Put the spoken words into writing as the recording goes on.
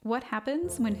What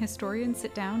happens when historians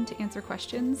sit down to answer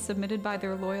questions submitted by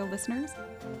their loyal listeners?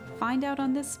 Find out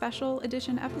on this special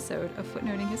edition episode of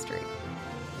Footnoting History.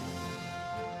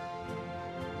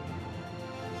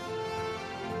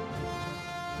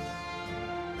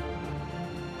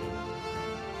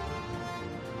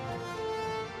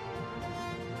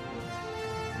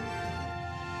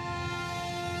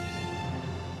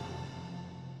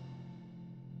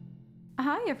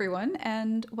 Hi, everyone,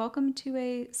 and welcome to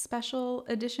a special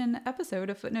edition episode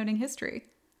of Footnoting History.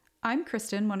 I'm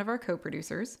Kristen, one of our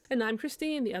co-producers. And I'm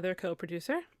Christine, the other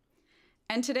co-producer.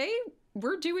 And today,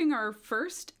 we're doing our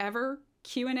first ever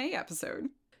Q&A episode.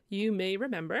 You may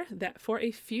remember that for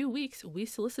a few weeks, we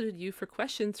solicited you for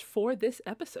questions for this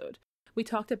episode. We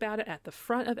talked about it at the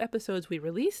front of episodes we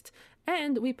released,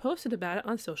 and we posted about it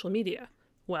on social media.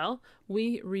 Well,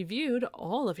 we reviewed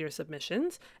all of your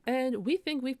submissions, and we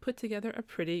think we've put together a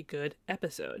pretty good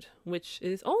episode, which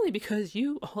is only because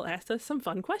you all asked us some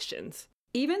fun questions.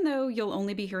 Even though you'll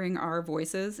only be hearing our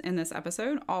voices in this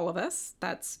episode, all of us,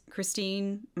 that's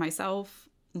Christine, myself,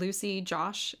 Lucy,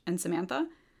 Josh, and Samantha,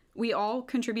 we all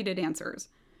contributed answers.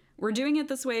 We're doing it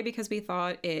this way because we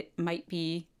thought it might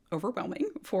be overwhelming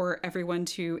for everyone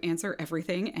to answer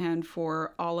everything and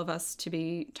for all of us to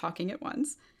be talking at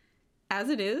once. As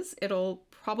it is, it'll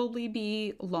probably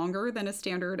be longer than a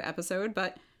standard episode,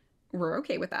 but we're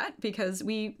okay with that because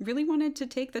we really wanted to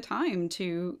take the time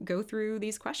to go through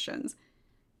these questions.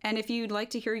 And if you'd like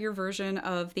to hear your version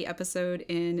of the episode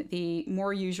in the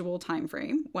more usual time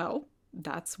frame, well,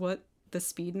 that's what the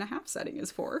speed and a half setting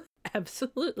is for.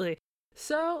 Absolutely.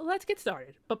 So let's get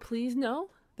started. But please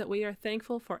know that we are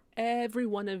thankful for every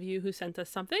one of you who sent us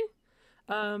something.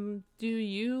 Do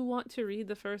you want to read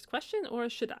the first question or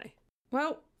should I?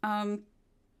 Well,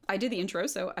 I did the intro,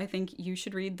 so I think you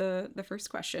should read the first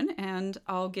question, and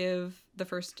I'll give the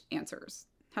first answers.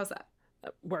 How's that?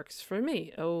 Works for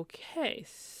me. Okay,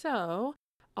 so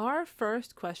our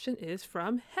first question is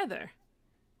from Heather.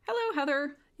 Hello,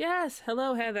 Heather. Yes,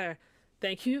 hello, Heather.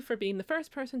 Thank you for being the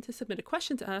first person to submit a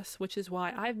question to us, which is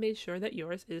why I've made sure that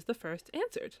yours is the first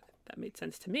answered. That made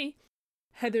sense to me.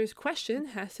 Heather's question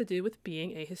has to do with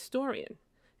being a historian.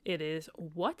 It is,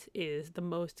 what is the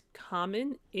most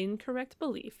common incorrect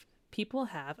belief people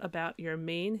have about your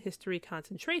main history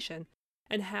concentration,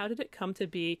 and how did it come to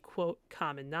be, quote,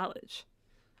 common knowledge?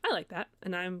 I like that,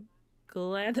 and I'm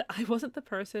glad that I wasn't the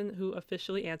person who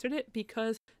officially answered it,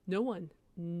 because no one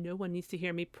needs to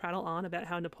hear me prattle on about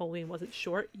how Napoleon wasn't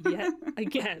short yet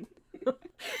again.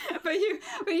 But you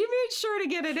made sure to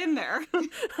get it in there.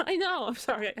 I know. I'm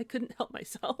sorry. I couldn't help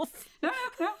myself. No,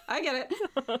 I get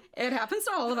it. It happens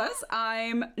to all of us.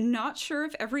 I'm not sure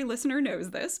if every listener knows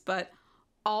this, but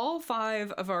all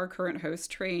 5 of our current hosts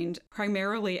trained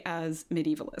primarily as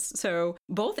medievalists. So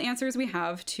both answers we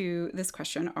have to this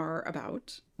question are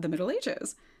about the Middle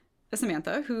Ages.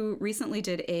 Samantha, who recently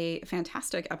did a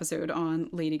fantastic episode on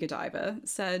Lady Godiva,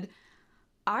 said,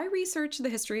 I researched the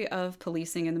history of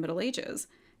policing in the Middle Ages,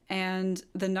 and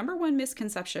the number one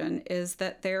misconception is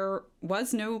that there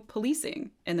was no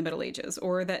policing in the Middle Ages,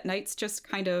 or that knights just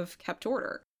kind of kept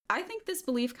order. I think this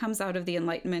belief comes out of the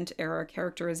Enlightenment era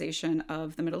characterization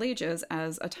of the Middle Ages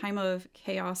as a time of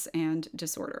chaos and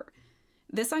disorder.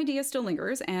 This idea still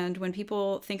lingers, and when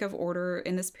people think of order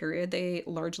in this period, they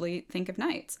largely think of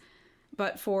knights.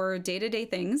 But for day-to-day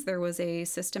things, there was a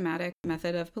systematic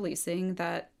method of policing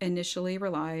that initially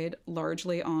relied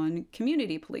largely on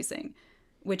community policing,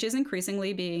 which is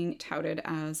increasingly being touted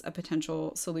as a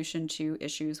potential solution to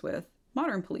issues with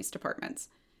modern police departments.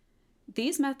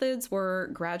 These methods were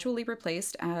gradually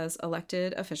replaced as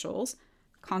elected officials,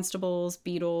 constables,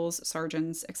 beadles,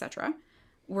 sergeants, etc.,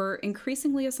 were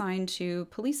increasingly assigned to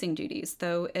policing duties,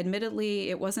 though admittedly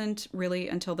it wasn't really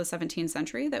until the 17th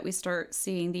century that we start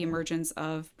seeing the emergence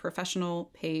of professional,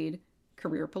 paid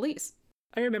career police.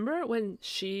 I remember when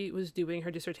she was doing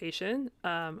her dissertation,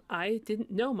 I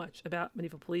didn't know much about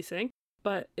medieval policing,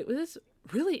 but it was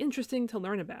really interesting to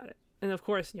learn about it. And of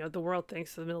course, the world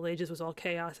thinks the Middle Ages was all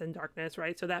chaos and darkness,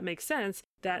 right? So that makes sense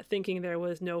that thinking there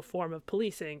was no form of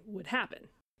policing would happen.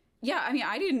 Yeah,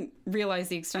 I didn't realize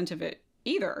the extent of it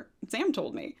either. Sam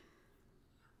told me.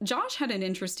 Josh had an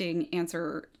interesting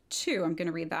answer too. I'm going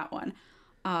to read that one.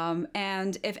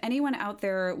 And if anyone out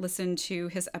there listened to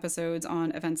his episodes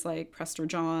on events like Prester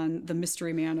John, the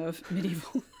mystery man of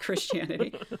medieval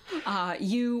Christianity,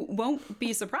 you won't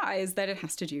be surprised that it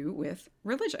has to do with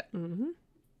religion. Mm-hmm.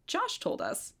 Josh told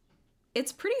us,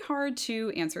 it's pretty hard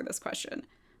to answer this question.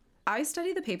 I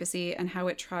study the papacy and how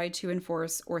it tried to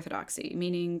enforce orthodoxy,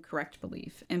 meaning correct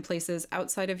belief, in places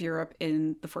outside of Europe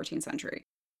in the 14th century.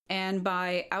 And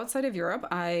by outside of Europe,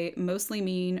 I mostly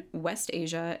mean West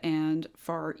Asia and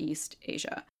Far East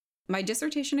Asia. My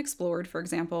dissertation explored, for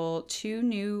example, two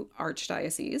new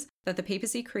archdioceses that the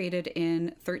papacy created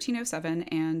in 1307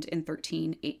 and in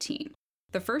 1318.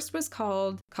 The first was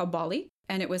called Kaobali,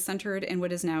 and it was centered in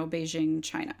what is now Beijing,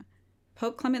 China.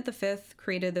 Pope Clement V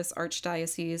created this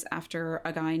archdiocese after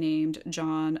a guy named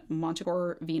John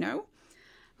Montecorvino,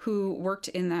 who worked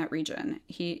in that region.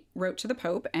 He wrote to the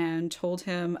Pope and told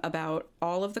him about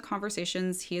all of the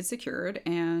conversations he had secured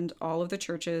and all of the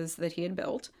churches that he had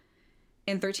built.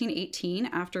 In 1318,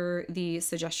 after the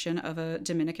suggestion of a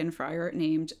Dominican friar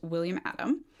named William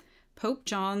Adam, Pope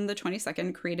John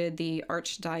XXII created the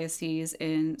archdiocese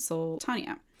in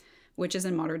Sultania, which is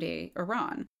in modern-day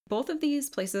Iran. Both of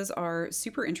these places are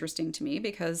super interesting to me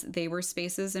because they were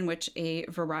spaces in which a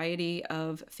variety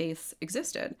of faiths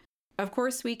existed. Of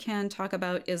course, we can talk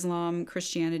about Islam,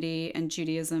 Christianity, and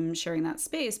Judaism sharing that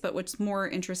space, but what's more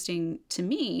interesting to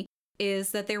me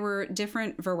is that there were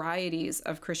different varieties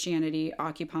of Christianity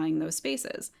occupying those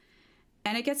spaces.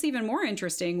 And it gets even more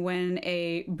interesting when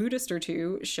a Buddhist or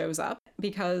two shows up,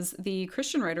 because the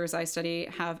Christian writers I study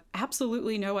have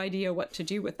absolutely no idea what to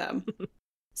do with them.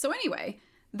 So anyway,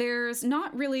 there's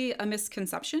not really a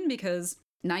misconception because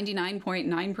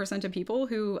 99.9% of people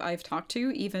who I've talked to,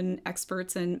 even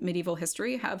experts in medieval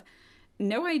history, have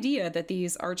no idea that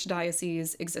these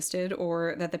archdioceses existed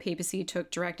or that the papacy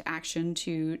took direct action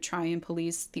to try and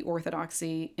police the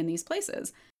orthodoxy in these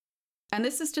places. And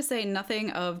this is to say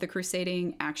nothing of the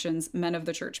crusading actions men of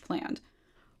the church planned.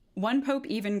 One pope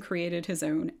even created his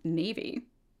own navy.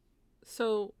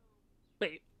 So,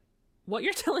 wait, what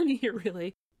you're telling me here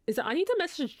really is that I need to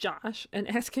message Josh and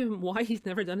ask him why he's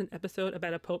never done an episode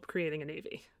about a pope creating a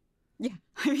navy. Yeah,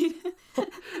 I mean,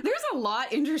 there's a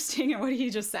lot interesting in what he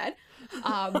just said,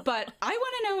 but I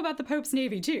want to know about the Pope's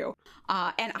Navy too.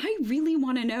 And I really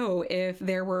want to know if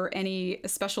there were any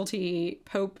specialty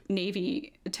Pope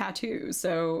Navy tattoos.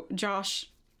 So, Josh,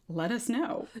 let us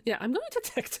know. Yeah, I'm going to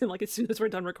text him like as soon as we're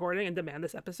done recording and demand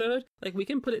this episode. Like, we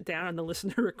can put it down on the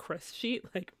listener request sheet,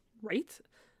 like, right?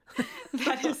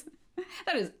 That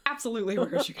is absolutely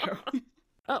where it should go.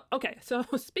 Oh, okay. So,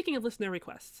 speaking of listener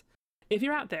requests, if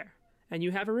you're out there and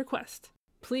you have a request,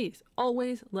 please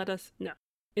always let us know.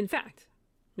 In fact,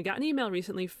 we got an email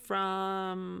recently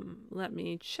from, let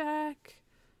me check,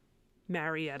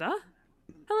 Marietta.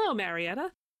 Hello,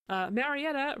 Marietta.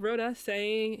 Marietta wrote us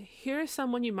saying, here's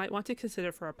someone you might want to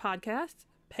consider for a podcast,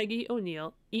 Peggy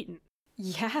O'Neill Eaton.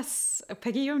 Yes,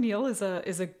 Peggy O'Neill is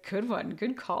a good one.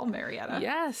 Good call, Marietta.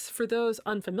 Yes, for those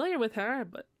unfamiliar with her,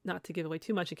 but not to give away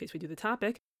too much in case we do the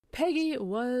topic, Peggy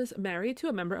was married to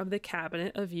a member of the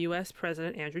cabinet of U.S.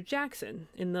 President Andrew Jackson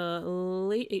in the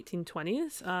late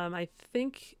 1820s, I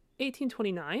think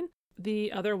 1829.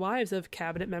 The other wives of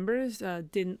cabinet members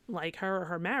didn't like her or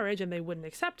her marriage and they wouldn't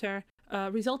accept her,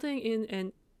 resulting in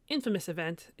an infamous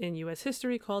event in U.S.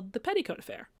 history called the Petticoat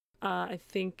Affair. I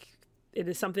think it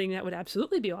is something that would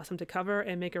absolutely be awesome to cover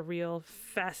and make a real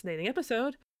fascinating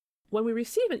episode. When we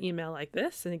receive an email like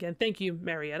this, and again, thank you,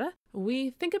 Marietta,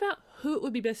 we think about who it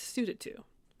would be best suited to.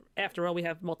 After all, we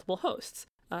have multiple hosts.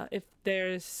 If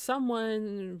there's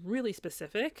someone really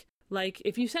specific, like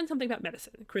if you send something about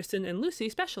medicine, Kristen and Lucy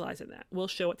specialize in that. We'll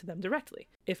show it to them directly.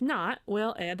 If not,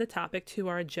 we'll add the topic to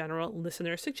our general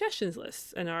listener suggestions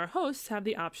lists, and our hosts have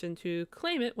the option to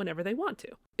claim it whenever they want to.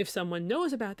 If someone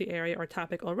knows about the area or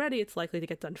topic already, it's likely to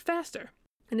get done faster.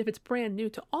 And if it's brand new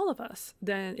to all of us,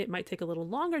 then it might take a little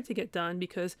longer to get done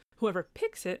because whoever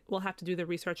picks it will have to do the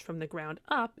research from the ground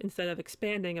up instead of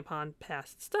expanding upon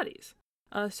past studies.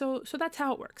 So that's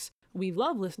how it works. We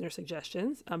love listener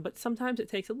suggestions, but sometimes it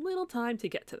takes a little time to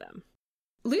get to them.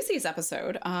 Lucy's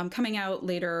episode, coming out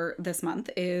later this month,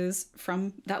 is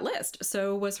from that list.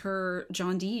 So was her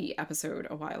John Dee episode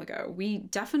a while ago. We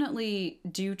definitely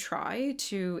do try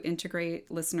to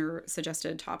integrate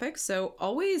listener-suggested topics, so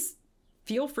always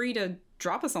feel free to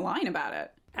drop us a line about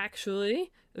it.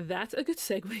 Actually, that's a good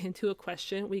segue into a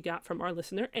question we got from our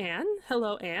listener, Anne.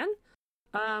 Hello, Anne.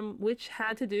 Which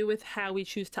had to do with how we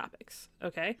choose topics,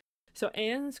 okay? So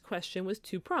Anne's question was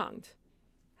two-pronged.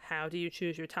 How do you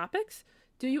choose your topics?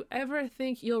 Do you ever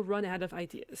think you'll run out of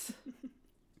ideas?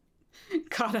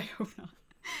 God, I hope not.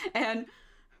 And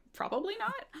probably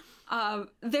not.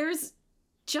 There's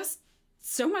just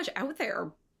so much out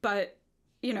there, but,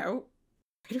 you know,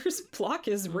 writer's block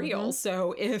is real. Mm-hmm.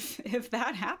 So if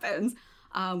that happens,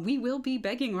 we will be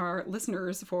begging our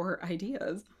listeners for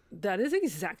ideas. That is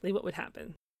exactly what would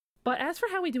happen. But as for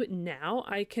how we do it now,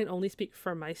 I can only speak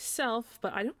for myself,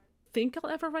 but I don't think I'll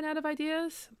ever run out of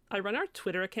ideas. I run our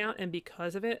Twitter account, and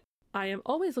because of it, I am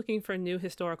always looking for new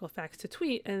historical facts to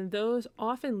tweet, and those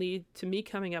often lead to me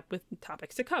coming up with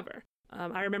topics to cover.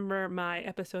 I remember my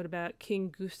episode about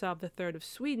King Gustav III of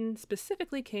Sweden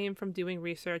specifically came from doing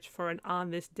research for an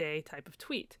on this day type of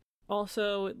tweet.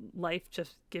 Also, life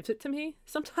just gives it to me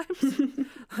sometimes.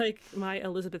 Like my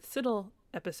Elizabeth Siddal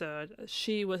episode,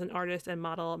 she was an artist and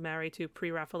model married to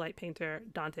pre-Raphaelite painter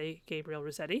Dante Gabriel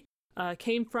Rossetti,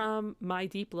 came from my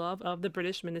deep love of the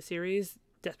British miniseries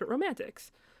Desperate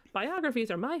Romantics. Biographies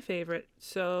are my favorite,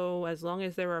 so as long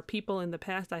as there are people in the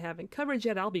past I haven't covered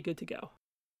yet, I'll be good to go.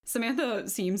 Samantha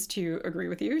seems to agree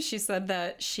with you. She said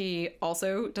that she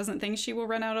also doesn't think she will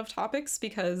run out of topics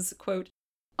because, quote,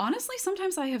 honestly,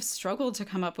 sometimes I have struggled to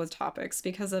come up with topics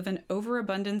because of an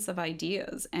overabundance of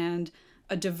ideas and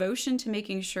a devotion to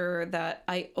making sure that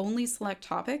I only select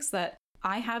topics that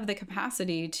I have the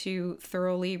capacity to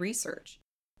thoroughly research.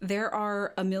 There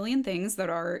are a million things that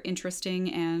are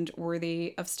interesting and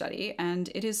worthy of study, and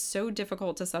it is so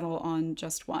difficult to settle on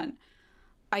just one.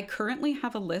 I currently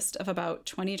have a list of about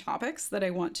 20 topics that I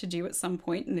want to do at some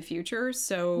point in the future,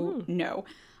 so no,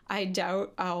 I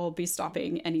doubt I'll be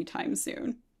stopping anytime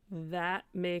soon. That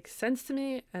makes sense to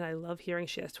me, and I love hearing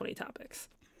she has 20 topics.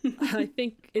 I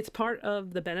think it's part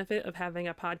of the benefit of having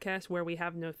a podcast where we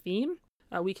have no theme.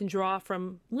 We can draw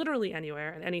from literally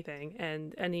anywhere and anything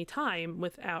and any time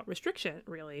without restriction,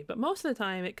 really. But most of the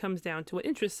time, it comes down to what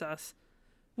interests us,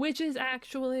 which is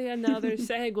actually another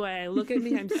segue. Look at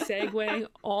me, I'm segueing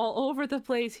all over the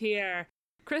place here.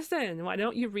 Kristen, why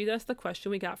don't you read us the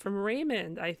question we got from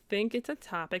Raymond? I think it's a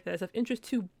topic that is of interest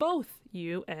to both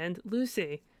you and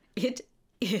Lucy. It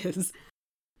is.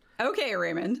 Okay,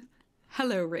 Raymond.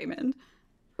 Hello, Raymond.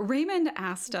 Raymond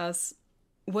asked us,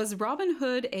 was Robin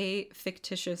Hood a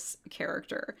fictitious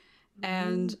character?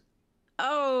 And,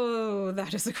 oh,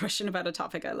 that is a question about a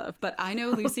topic I love. But I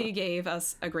know Lucy gave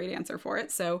us a great answer for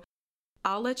it. So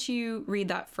I'll let you read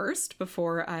that first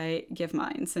before I give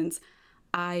mine, since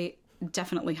I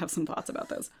definitely have some thoughts about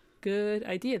this. Good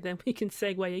idea. Then we can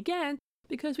segue again,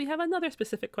 because we have another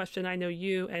specific question I know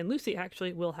you and Lucy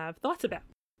actually will have thoughts about.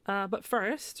 But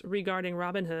first, regarding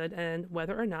Robin Hood and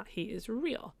whether or not he is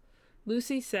real.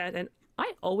 Lucy said, and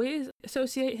I always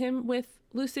associate him with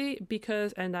Lucy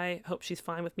because, and I hope she's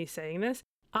fine with me saying this,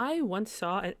 I once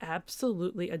saw an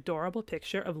absolutely adorable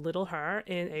picture of little her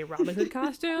in a Robin Hood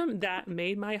costume that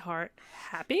made my heart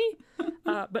happy,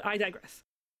 but I digress.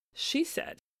 She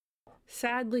said,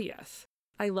 sadly, yes.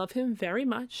 I love him very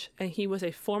much, and he was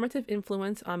a formative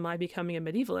influence on my becoming a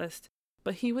medievalist,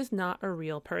 but he was not a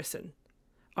real person.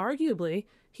 Arguably,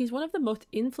 he's one of the most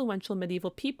influential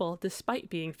medieval people despite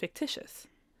being fictitious.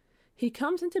 He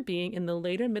comes into being in the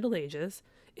later Middle Ages,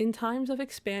 in times of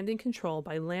expanding control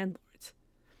by landlords.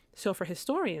 So for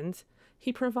historians,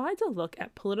 he provides a look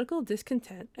at political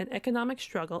discontent and economic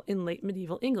struggle in late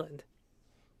medieval England.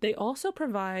 They also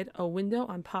provide a window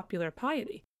on popular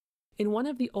piety. In one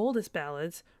of the oldest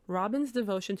ballads, Robin's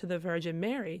devotion to the Virgin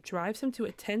Mary drives him to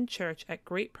attend church at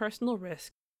great personal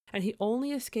risk, and he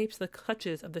only escapes the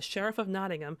clutches of the Sheriff of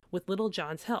Nottingham with Little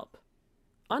John's help.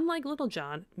 Unlike Little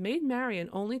John, Maid Marian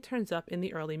only turns up in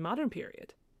the early modern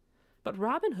period. But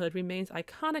Robin Hood remains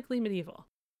iconically medieval.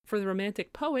 For the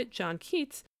Romantic poet John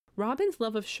Keats, Robin's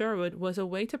love of Sherwood was a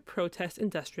way to protest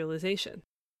industrialization.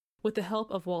 With the help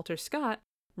of Walter Scott,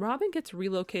 Robin gets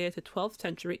relocated to 12th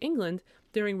century England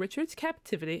during Richard's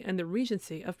captivity and the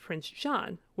regency of Prince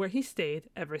John, where he stayed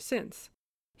ever since.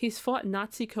 He's fought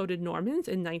Nazi-coded Normans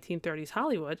in 1930s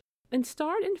Hollywood and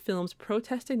starred in films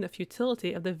protesting the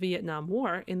futility of the Vietnam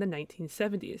War in the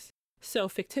 1970s. So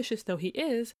fictitious though he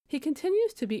is, he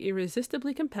continues to be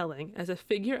irresistibly compelling as a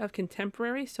figure of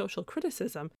contemporary social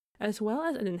criticism, as well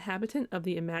as an inhabitant of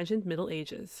the imagined Middle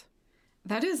Ages.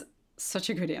 That is such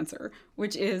a good answer,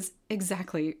 which is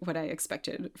exactly what I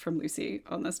expected from Lucy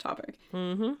on this topic.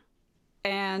 Mm-hmm.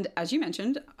 And as you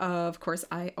mentioned, of course,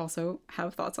 I also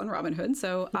have thoughts on Robin Hood.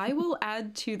 So I will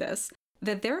add to this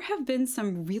that there have been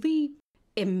some really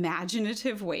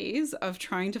imaginative ways of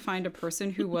trying to find a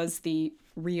person who was the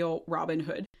real Robin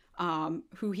Hood,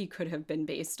 who he could have been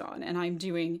based on. And I'm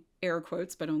doing air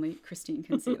quotes, but only Christine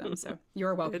can see them. So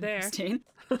you're welcome, Christine.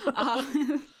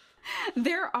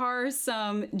 There are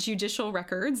some judicial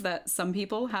records that some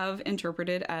people have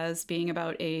interpreted as being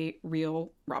about a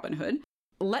real Robin Hood.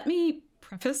 Let me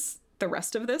preface the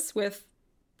rest of this with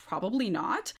probably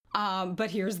not, but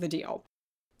here's the deal.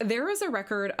 There is a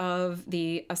record of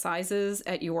the assizes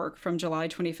at York from July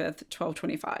 25th,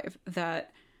 1225,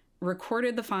 that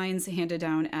recorded the fines handed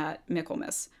down at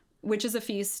Michaelmas, which is a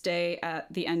feast day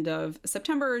at the end of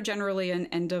September, generally an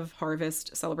end of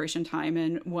harvest celebration time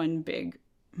and one big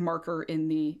marker in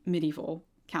the medieval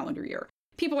calendar year.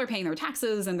 people are paying their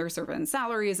taxes and their servants'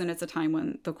 salaries, and it's a time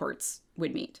when the courts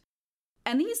would meet.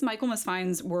 And these Michaelmas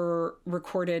fines were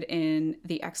recorded in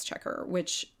the Exchequer,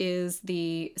 which is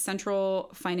the Central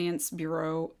Finance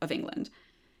Bureau of England.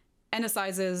 And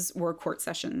assizes were court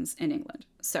sessions in England.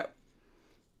 So,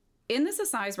 in this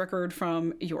assize record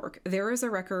from York, there is a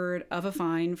record of a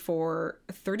fine for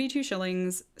 32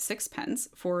 shillings 6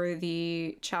 for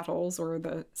the chattels, or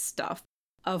the stuff,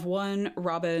 of one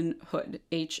Robin Hood,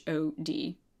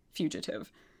 H-O-D,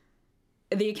 fugitive.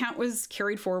 The account was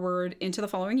carried forward into the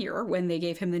following year when they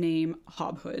gave him the name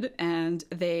Hobhood, and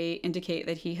they indicate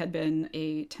that he had been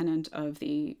a tenant of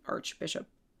the Archbishop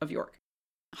of York.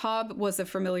 Hob was a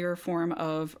familiar form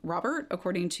of Robert,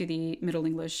 according to the Middle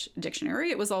English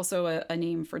Dictionary. It was also a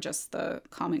name for just the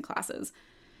common classes.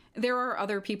 There are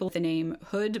other people with the name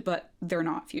Hood, but they're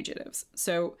not fugitives.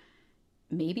 So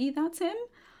maybe that's him?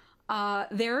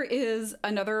 There is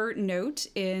another note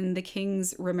in the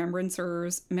King's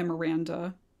Remembrancer's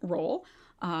Memoranda roll.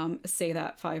 Say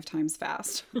that 5 times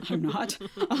fast. I'm not.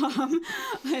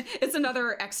 It's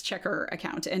another Exchequer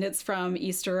account, and it's from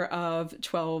Easter of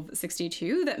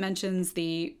 1262 that mentions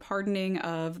the pardoning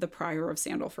of the Prior of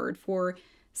Sandalford for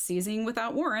seizing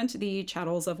without warrant the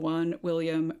chattels of one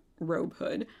William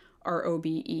Robehud,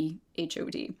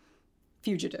 R-O-B-E-H-O-D,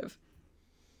 fugitive.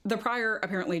 The Prior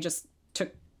apparently just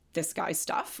took this guy's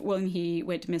stuff when he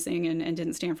went missing and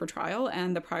didn't stand for trial,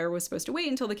 and the Prior was supposed to wait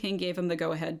until the king gave him the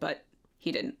go-ahead, but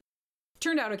he didn't.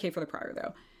 Turned out okay for the Prior,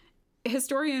 though.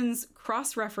 Historians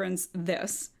cross-reference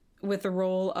this with the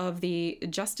role of the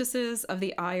Justices of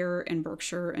the Eyre in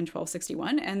Berkshire in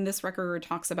 1261, and this record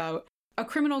talks about a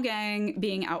criminal gang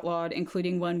being outlawed,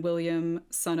 including one William,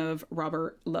 son of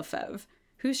Robert Lefebvre,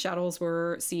 whose chattels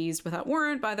were seized without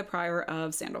warrant by the Prior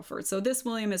of Sandalford. So this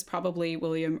William is probably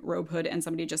William Robehud, and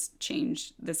somebody just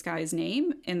changed this guy's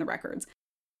name in the records.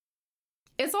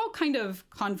 It's all kind of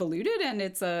convoluted, and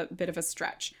it's a bit of a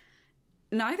stretch.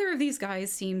 Neither of these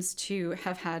guys seems to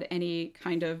have had any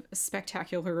kind of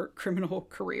spectacular criminal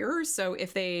career, so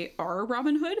if they are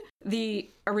Robin Hood,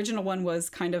 the original one was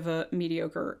kind of a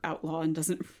mediocre outlaw and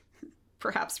doesn't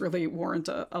perhaps really warrant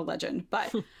a legend.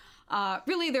 But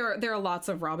really, there are lots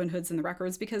of Robin Hoods in the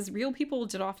records because real people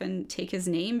did often take his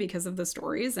name because of the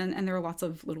stories, and there are lots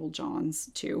of Little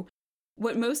Johns, too.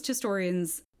 What most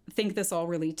historians think this all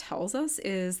really tells us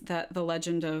is that the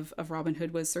legend of Robin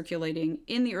Hood was circulating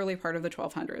in the early part of the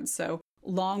 1200s, so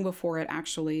long before it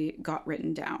actually got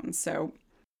written down. So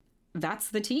that's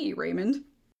the tea, Raymond.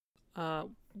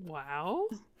 Wow.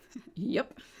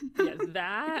 Yep. Yeah,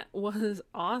 that was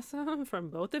awesome from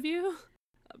both of you.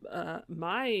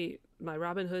 My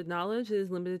Robin Hood knowledge is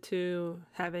limited to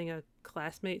having a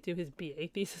classmate do his BA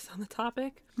thesis on the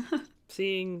topic,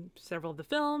 seeing several of the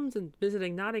films, and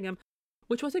visiting Nottingham,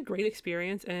 which was a great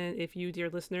experience. And if you, dear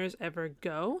listeners, ever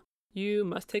go, you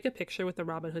must take a picture with the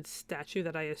Robin Hood statue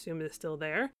that I assume is still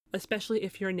there, especially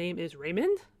if your name is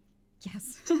Raymond.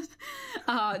 Yes.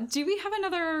 Do we have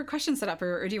another question set up,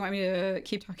 or do you want me to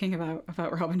keep talking about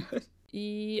Robin Hood?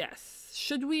 Yes.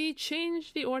 Should we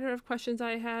change the order of questions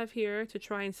I have here to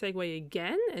try and segue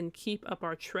again and keep up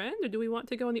our trend, or do we want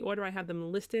to go in the order I have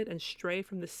them listed and stray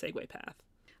from the segue path?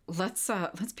 Let's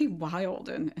be wild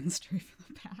and stray from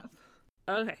the path.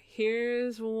 Okay,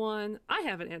 here's one I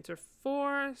have an answer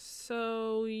for,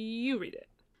 so you read it.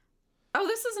 Oh,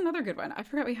 this is another good one. I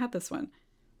forgot we had this one.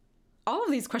 All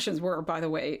of these questions were, by the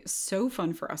way, so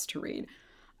fun for us to read.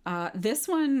 This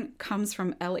one comes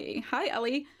from Ellie. Hi,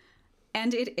 Ellie.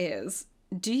 And it is,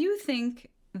 do you think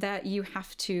that you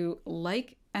have to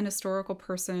like an historical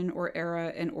person or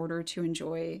era in order to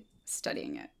enjoy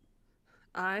studying it?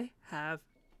 I have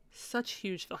such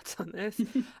huge thoughts on this,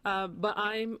 but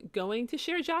I'm going to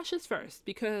share Josh's first,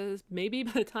 because maybe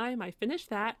by the time I finish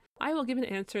that, I will give an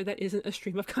answer that isn't a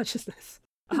stream of consciousness.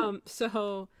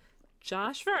 So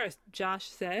Josh first. Josh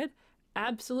said,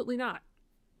 absolutely not.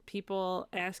 People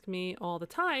ask me all the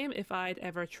time if I'd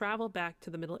ever travel back to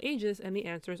the Middle Ages, and the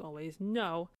answer is always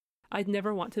no. I'd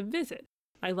never want to visit.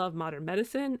 I love modern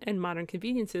medicine and modern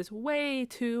conveniences way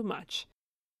too much.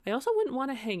 I also wouldn't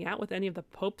want to hang out with any of the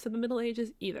popes of the Middle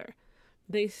Ages either.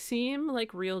 They seem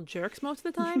like real jerks most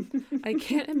of the time. I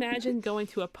can't imagine going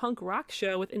to a punk rock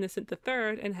show with Innocent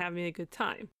III and having a good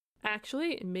time.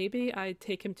 Actually, maybe I'd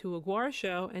take him to a Gwar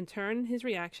show and turn his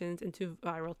reactions into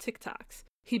viral TikToks.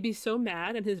 He'd be so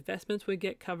mad, and his vestments would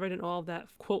get covered in all of that,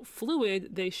 quote, fluid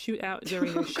they shoot out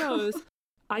during their shows.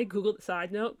 I Googled,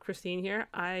 side note, Christine here,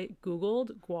 I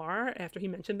Googled guar after he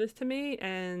mentioned this to me,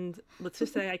 and let's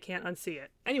just say I can't unsee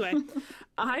it. Anyway,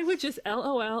 I would just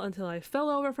LOL until I fell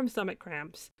over from stomach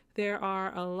cramps. There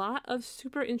are a lot of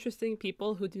super interesting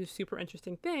people who do super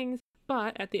interesting things,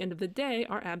 but at the end of the day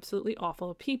are absolutely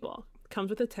awful people. Comes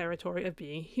with the territory of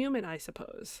being human, I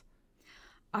suppose.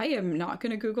 I am not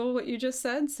going to Google what you just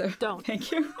said, so Don't.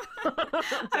 Thank you.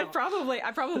 I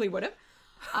probably would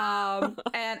have.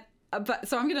 But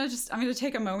so I'm gonna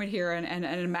take a moment here and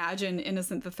imagine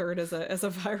Innocent the Third as a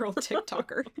viral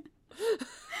TikToker,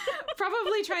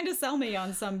 probably trying to sell me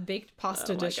on some baked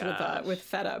pasta dish with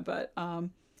feta. But oh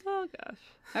gosh.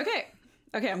 Okay,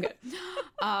 I'm good.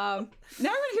 Now I'm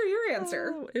gonna hear your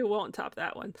answer. Oh, it won't top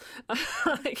that one.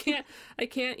 I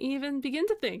can't even begin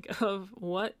to think of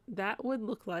what that would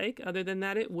look like. Other than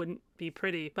that, it wouldn't be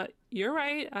pretty. But you're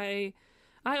right. I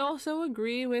also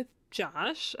agree with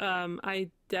Josh. I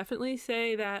definitely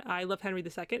say that I love Henry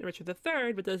II and Richard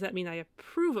III, but does that mean I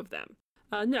approve of them?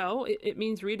 No, it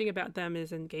means reading about them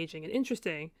is engaging and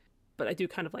interesting, but I do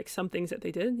kind of like some things that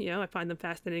they did. I find them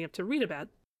fascinating enough to read about.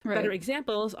 Right. Better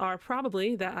examples are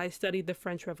probably that I studied the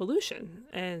French Revolution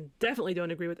and definitely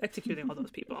don't agree with executing all those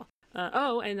people.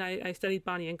 And I studied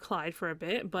Bonnie and Clyde for a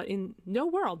bit, but in no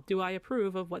world do I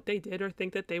approve of what they did or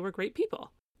think that they were great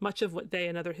people. Much of what they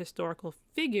and other historical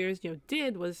figures,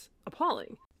 did was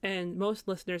appalling. And most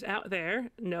listeners out there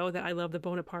know that I love the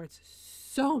Bonapartes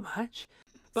so much.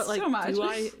 But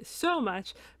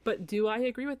do I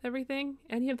agree with everything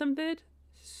any of them did?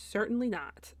 Certainly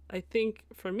not. I think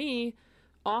for me,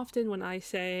 often when I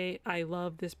say I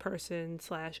love this person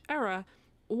 / era,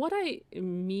 what I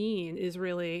mean is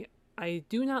really I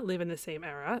do not live in the same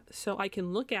era, so I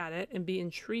can look at it and be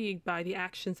intrigued by the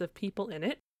actions of people in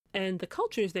it and the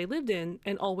cultures they lived in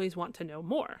and always want to know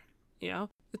more.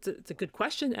 It's a good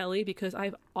question, Ellie, because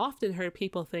I've often heard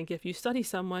people think if you study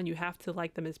someone, you have to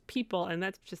like them as people, and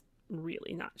that's just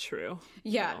really not true.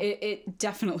 Yeah, it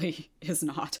definitely is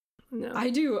not. No. I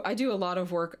do a lot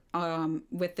of work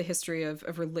with the history of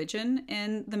religion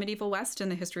in the medieval West and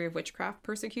the history of witchcraft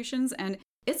persecutions, and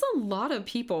it's a lot of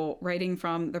people writing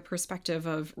from the perspective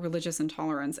of religious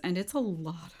intolerance, and it's a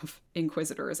lot of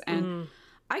inquisitors. And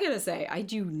I gotta say, I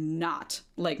do not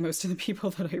like most of the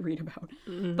people that I read about.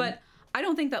 Mm-hmm. But I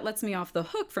don't think that lets me off the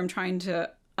hook from trying to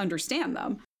understand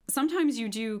them. Sometimes you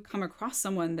do come across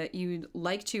someone that you'd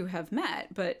like to have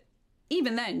met, but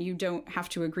even then you don't have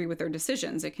to agree with their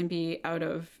decisions. It can be out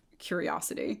of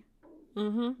curiosity.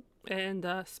 Mm-hmm. And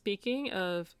speaking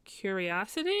of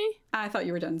curiosity... I thought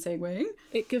you were done segueing.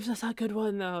 It gives us a good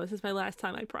one, though. This is my last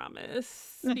time, I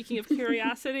promise. Speaking of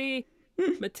curiosity,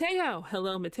 Mateo,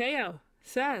 hello Mateo,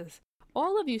 says,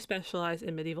 all of you specialize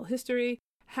in medieval history.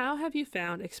 How have you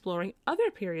found exploring other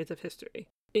periods of history?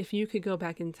 If you could go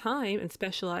back in time and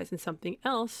specialize in something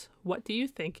else, what do you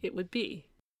think it would be?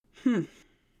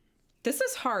 This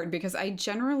is hard because I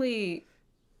generally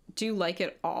do like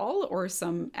it all or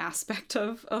some aspect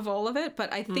of all of it,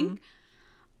 but I think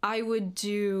I would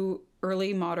do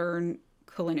early modern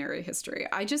culinary history.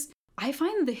 I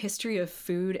find the history of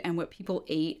food and what people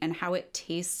ate and how it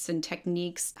tastes and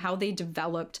techniques, how they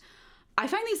developed, I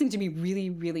find these things to be really,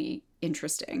 really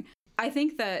interesting. I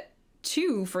think that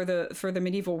too for the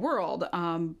medieval world,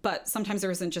 but sometimes there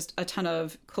isn't just a ton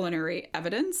of culinary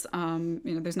evidence.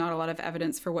 There's not a lot of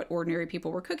evidence for what ordinary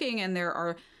people were cooking, and there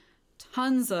are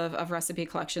tons of recipe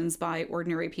collections by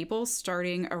ordinary people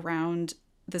starting around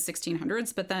the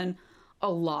 1600s, but then a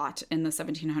lot in the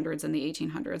 1700s and the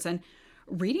 1800s. And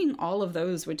reading all of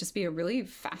those would just be a really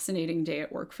fascinating day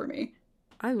at work for me.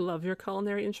 I love your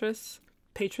culinary interests.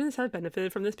 Patrons have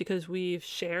benefited from this because we've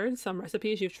shared some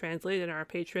recipes you've translated in our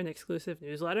Patreon exclusive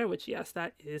newsletter, which, yes,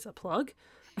 that is a plug.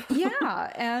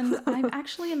 Yeah, and I'm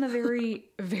actually in the very,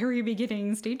 very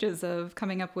beginning stages of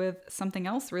coming up with something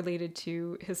else related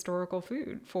to historical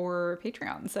food for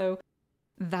Patreon. So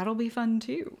that'll be fun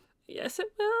too. Yes, it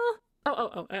will.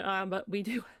 But we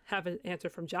do have an answer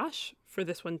from Josh for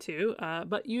this one too.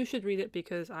 But you should read it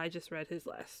because I just read his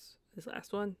last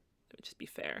one. It would just be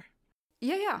fair.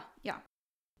 Yeah.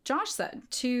 Josh said,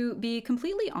 to be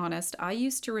completely honest, I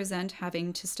used to resent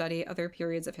having to study other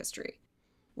periods of history.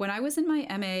 When I was in my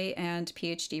MA and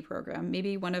PhD program,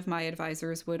 maybe one of my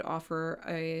advisors would offer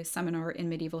a seminar in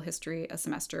medieval history a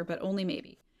semester, but only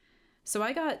maybe. So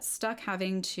I got stuck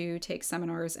having to take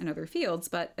seminars in other fields,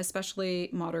 but especially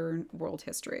modern world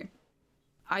history.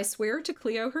 I swear to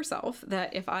Cleo herself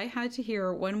that if I had to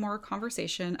hear one more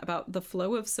conversation about the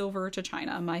flow of silver to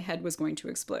China, my head was going to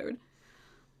explode.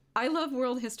 I love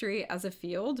world history as a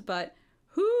field, but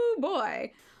hoo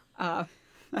boy. I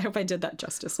hope I did that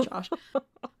justice, Josh.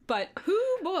 But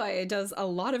boy, does a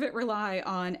lot of it rely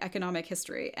on economic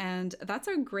history, and that's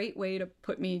a great way to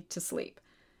put me to sleep.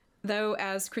 Though,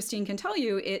 as Christine can tell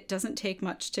you, it doesn't take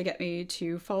much to get me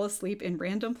to fall asleep in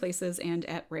random places and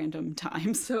at random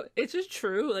times. So it's just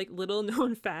true, like little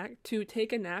known fact, to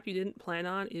take a nap you didn't plan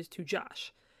on is to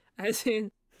josh. As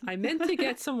in, I meant to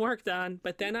get some work done,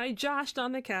 but then I joshed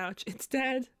on the couch.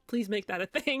 Instead, please make that a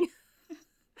thing.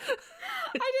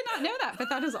 I did not know that, but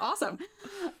that is awesome.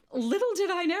 Little did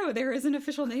I know there is an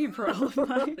official name for all of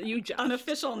my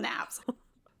unofficial naps.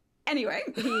 Anyway,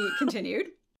 he continued.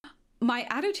 My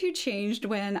attitude changed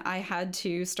when I had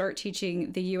to start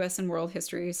teaching the US and world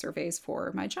history surveys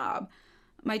for my job.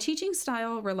 My teaching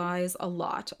style relies a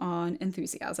lot on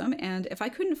enthusiasm, and if I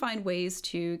couldn't find ways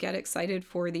to get excited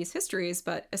for these histories,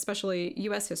 but especially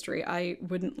US history, I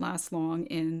wouldn't last long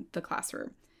in the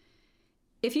classroom.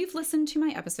 If you've listened to my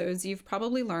episodes, you've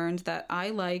probably learned that I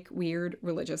like weird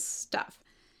religious stuff.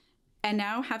 And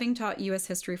now, having taught US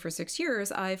history for 6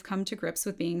 years, I've come to grips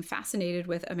with being fascinated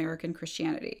with American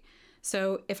Christianity.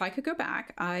 So if I could go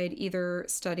back, I'd either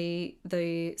study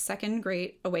the Second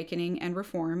Great Awakening and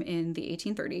Reform in the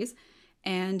 1830s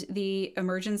and the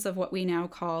emergence of what we now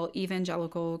call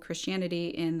evangelical Christianity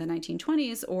in the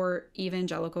 1920s or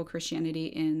evangelical Christianity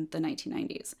in the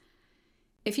 1990s.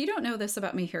 If you don't know this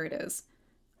about me, here it is.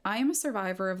 I am a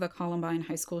survivor of the Columbine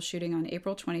High School shooting on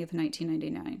April 20th,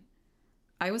 1999.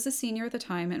 I was a senior at the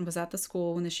time and was at the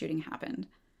school when the shooting happened.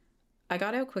 I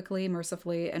got out quickly,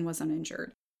 mercifully, and was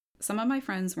uninjured. Some of my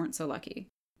friends weren't so lucky.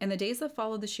 In the days that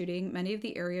followed the shooting, many of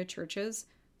the area churches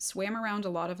swam around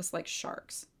a lot of us like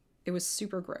sharks. It was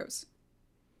super gross.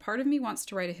 Part of me wants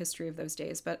to write a history of those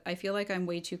days, but I feel like I'm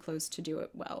way too close to do it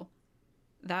well.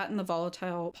 That and the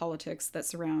volatile politics that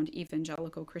surround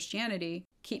evangelical Christianity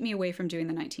keep me away from doing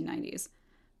the 1990s.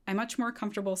 I'm much more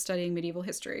comfortable studying medieval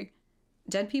history.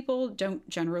 Dead people don't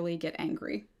generally get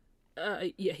angry.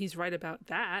 Yeah, he's right about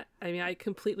that. I mean, I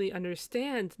completely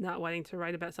understand not wanting to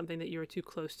write about something that you were too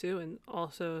close to, and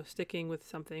also sticking with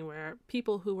something where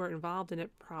people who were involved in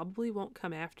it probably won't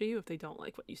come after you if they don't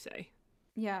like what you say.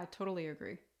 Yeah, totally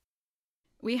agree.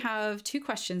 We have 2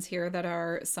 questions here that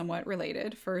are somewhat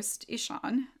related. First,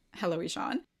 Ishan, hello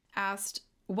Ishan, asked,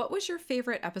 what was your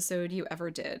favorite episode you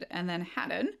ever did? And then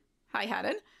Haddon, hi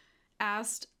Haddon,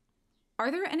 asked,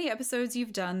 are there any episodes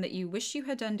you've done that you wish you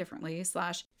had done differently,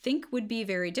 / think would be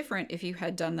very different if you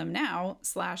had done them now,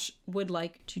 / would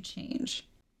like to change?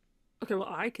 Okay,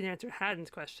 well, I can answer Haddon's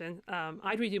question.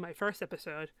 I'd redo my first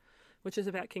episode, which is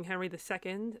about King Henry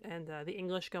II and the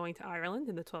English going to Ireland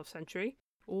in the 12th century.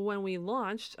 When we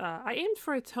launched, I aimed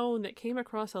for a tone that came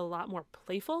across a lot more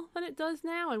playful than it does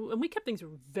now, and we kept things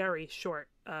very short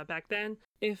back then.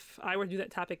 If I were to do that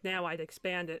topic now, I'd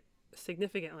expand it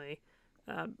significantly.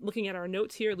 Looking at our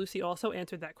notes here, Lucy also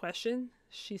answered that question.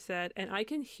 She said, and I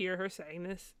can hear her saying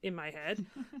this in my head.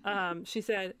 She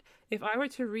said, if I were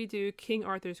to redo King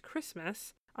Arthur's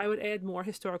Christmas, I would add more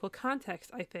historical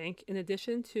context, I think, in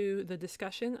addition to the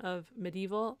discussion of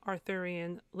medieval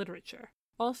Arthurian literature.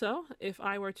 Also, if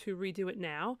I were to redo it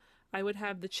now, I would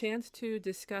have the chance to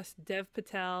discuss Dev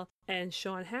Patel and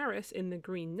Sean Harris in The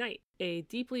Green Knight, a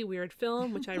deeply weird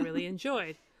film which I really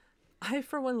enjoyed. I,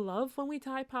 for one, love when we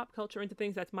tie pop culture into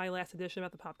things. That's my last edition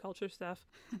about the pop culture stuff.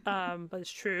 But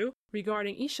it's true.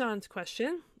 Regarding Ishan's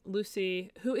question, Lucy,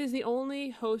 who is the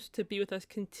only host to be with us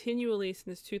continually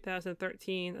since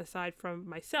 2013, aside from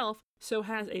myself, so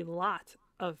has a lot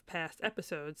of past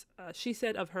episodes. She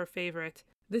said of her favorite,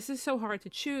 this is so hard to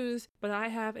choose, but I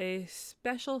have a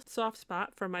special soft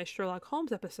spot for my Sherlock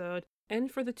Holmes episode and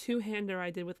for the 2-hander I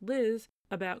did with Liz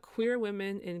about queer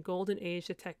women in Golden Age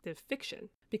detective fiction.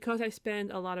 Because I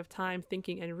spend a lot of time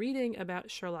thinking and reading about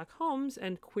Sherlock Holmes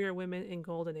and queer women in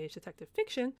Golden Age detective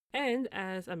fiction, and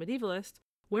as a medievalist,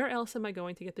 where else am I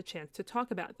going to get the chance to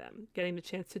talk about them? Getting the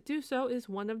chance to do so is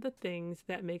one of the things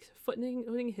that makes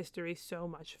footnoting history so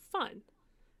much fun.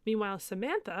 Meanwhile,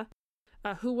 Samantha,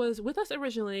 who was with us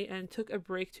originally and took a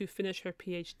break to finish her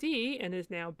PhD and is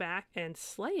now back and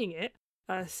slaying it,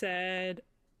 said,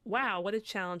 wow, what a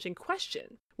challenging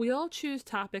question. We all choose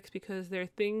topics because they're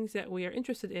things that we are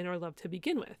interested in or love to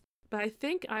begin with. But I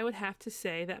think I would have to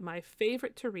say that my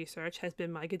favorite to research has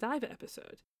been my Godiva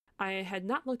episode. I had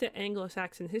not looked at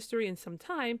Anglo-Saxon history in some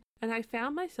time, and I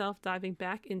found myself diving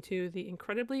back into the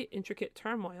incredibly intricate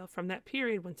turmoil from that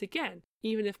period once again,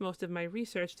 even if most of my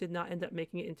research did not end up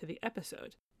making it into the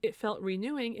episode. It felt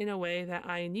renewing in a way that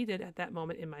I needed at that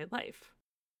moment in my life.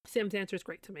 Sam's answer is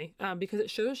great to me because it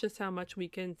shows just how much we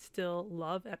can still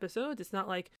love episodes. It's not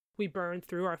like we burn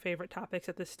through our favorite topics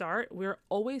at the start. We're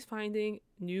always finding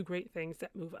new great things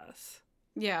that move us.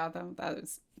 Yeah,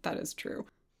 that is true.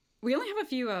 We only have a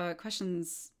few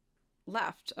questions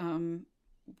left.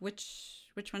 Which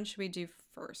one should we do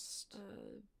first?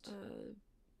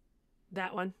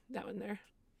 That one there.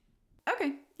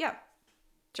 Okay, yeah,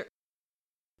 sure.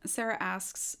 Sarah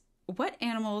asks, what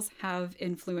animals have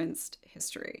influenced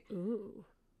history? Ooh.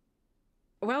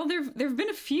 Well, there've been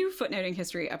a few footnoting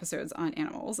history episodes on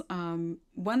animals.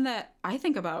 One that I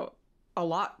think about a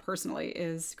lot personally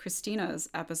is Christina's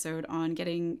episode on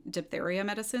getting diphtheria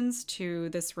medicines to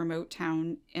this remote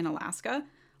town in Alaska.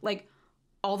 Like,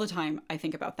 all the time I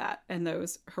think about that and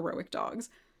those heroic dogs.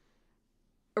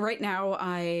 Right now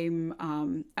I'm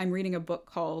reading a book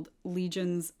called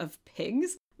Legions of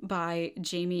Pigs by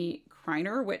Jamie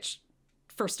Kreiner, which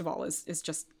first of all is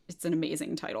just, it's an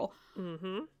amazing title.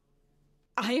 Mm-hmm.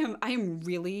 I am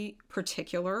really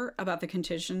particular about the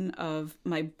condition of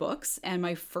my books, and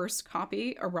my first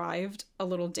copy arrived a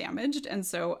little damaged, and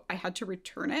so I had to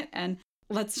return it. And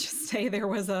let's just say there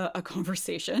was a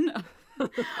conversation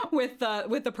with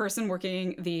the person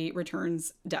working the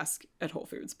returns desk at Whole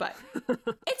Foods. But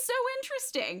it's so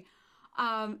interesting.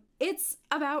 It's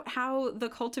about how the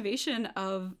cultivation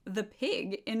of the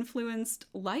pig influenced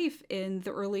life in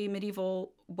the early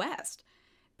medieval West.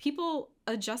 People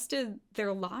adjusted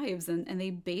their lives and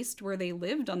they based where they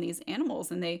lived on these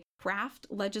animals, and they craft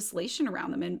legislation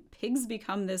around them, and pigs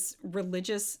become this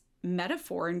religious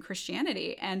metaphor in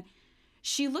Christianity. And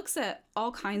she looks at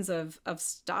all kinds of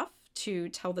stuff to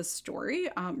tell the story,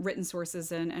 written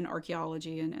sources and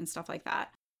archaeology and stuff like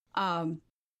that.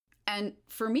 And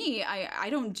for me, I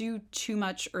don't do too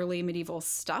much early medieval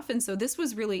stuff. And so this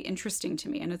was really interesting to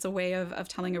me. And it's a way of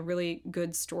telling a really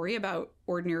good story about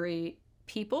ordinary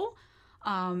people,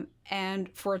 and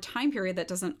for a time period that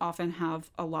doesn't often have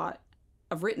a lot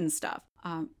of written stuff,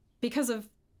 because of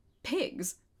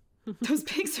pigs. Those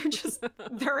pigs are just,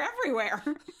 they're everywhere.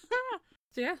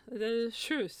 Yeah, that is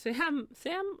true. Sam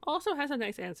also has a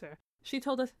nice answer. She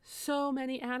told us so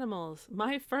many animals.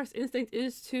 My first instinct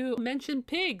is to mention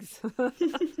pigs.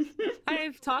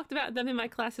 I've talked about them in my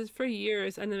classes for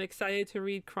years, and I'm excited to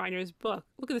read Kreiner's book.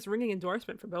 Look at this ringing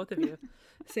endorsement for both of you.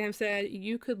 Sam said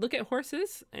you could look at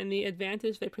horses and the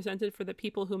advantage they presented for the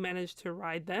people who managed to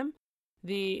ride them.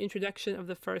 The introduction of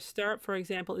the first stirrup, for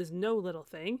example, is no little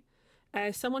thing.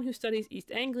 As someone who studies East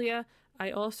Anglia,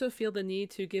 I also feel the need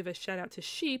to give a shout out to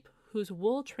sheep, whose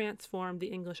wool transformed the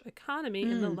English economy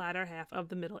in the latter half of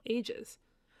the Middle Ages.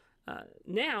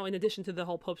 Now, in addition to the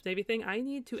whole Pope's Navy thing, I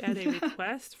need to add a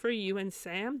request for you and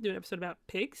Sam to do an episode about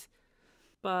pigs.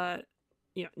 But,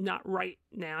 not right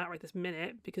now, not right this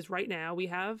minute, because right now we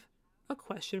have a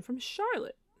question from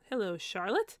Charlotte. Hello,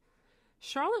 Charlotte.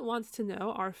 Charlotte wants to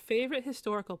know our favorite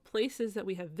historical places that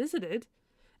we have visited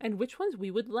and which ones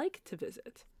we would like to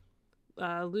visit.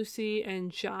 Lucy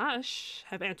and Josh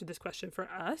have answered this question for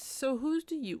us, so whose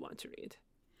do you want to read?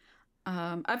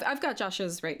 I've got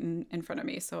Josh's right in front of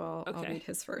me, so I'll read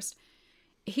his first.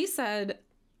 He said,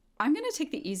 I'm going to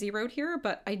take the easy road here,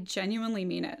 but I genuinely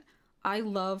mean it. I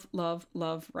love, love,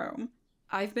 love Rome.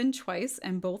 I've been twice,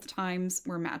 and both times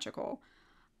were magical.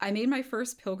 I made my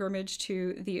first pilgrimage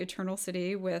to the Eternal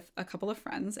City with a couple of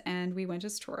friends, and we went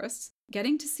as tourists.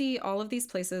 Getting to see all of these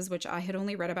places, which I had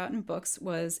only read about in books,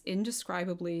 was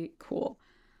indescribably cool.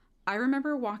 I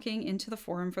remember walking into the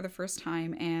Forum for the first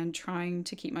time and trying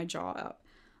to keep my jaw up.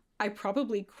 I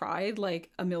probably cried like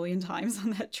a million times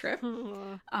on that trip,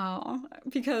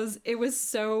 because it was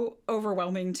so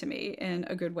overwhelming to me in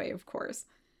a good way, of course.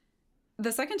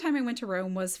 The second time I went to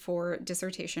Rome was for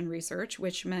dissertation research,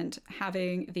 which meant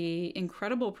having the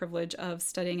incredible privilege of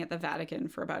studying at the Vatican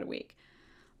for about a week.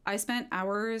 I spent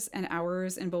hours and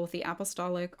hours in both the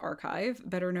Apostolic Archive,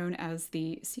 better known as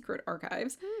the Secret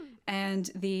Archives,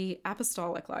 and the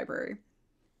Apostolic Library.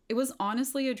 It was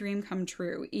honestly a dream come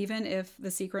true, even if the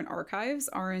secret archives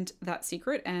aren't that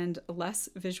secret and less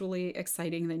visually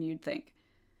exciting than you'd think.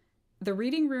 The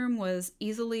reading room was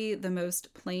easily the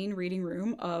most plain reading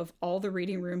room of all the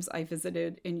reading rooms I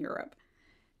visited in Europe.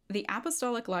 The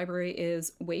Apostolic Library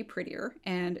is way prettier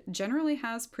and generally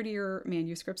has prettier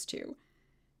manuscripts too.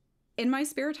 In my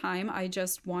spare time, I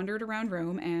just wandered around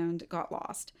Rome and got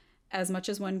lost. As much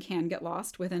as one can get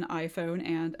lost with an iPhone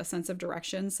and a sense of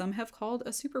direction, some have called a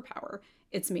superpower.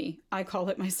 It's me. I call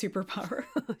it my superpower.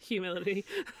 Humility.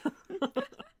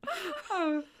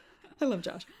 I love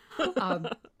Josh.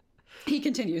 He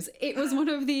continues, it was one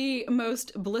of the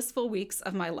most blissful weeks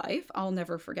of my life. I'll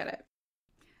never forget it.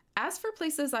 As for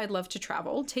places I'd love to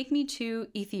travel, take me to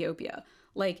Ethiopia.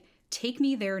 Like, take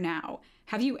me there now.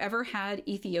 Have you ever had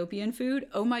Ethiopian food?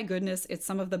 Oh my goodness, it's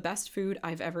some of the best food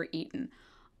I've ever eaten.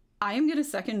 I am going to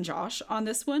second Josh on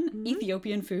this one. Mm-hmm.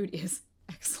 Ethiopian food is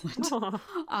excellent.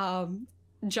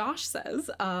 Josh says,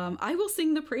 I will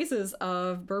sing the praises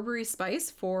of Burberry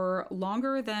Spice for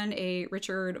longer than a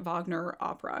Richard Wagner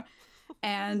opera.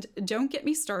 And don't get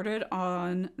me started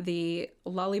on the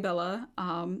Lalibela.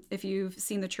 If you've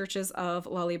seen the churches of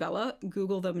Lalibela,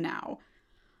 Google them now.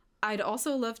 I'd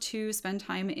also love to spend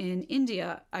time in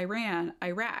India, Iran,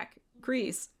 Iraq,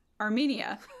 Greece,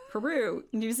 Armenia, Peru,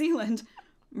 New Zealand,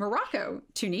 Morocco,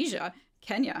 Tunisia,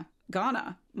 Kenya,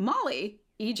 Ghana, Mali,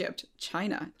 Egypt,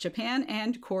 China, Japan,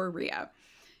 and Korea.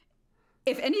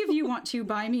 If any of you want to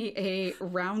buy me a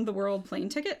round the world plane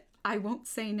ticket, I won't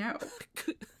say no.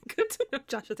 Good to know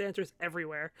Josh's answers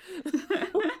everywhere.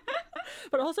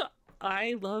 But also,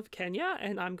 I love Kenya,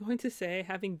 and I'm going to say,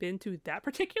 having been to that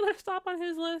particular stop on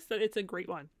his list, that it's a great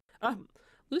one.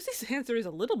 Lucy's answer is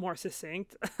a little more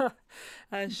succinct.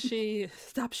 She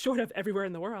stopped short of everywhere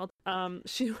in the world.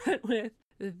 She went with,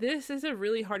 this is a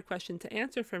really hard question to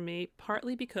answer for me,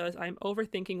 partly because I'm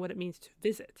overthinking what it means to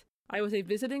visit. I was a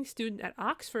visiting student at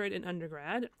Oxford in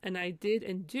undergrad, and I did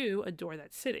and do adore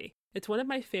that city. It's one of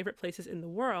my favorite places in the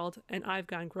world, and I've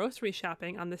gone grocery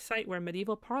shopping on the site where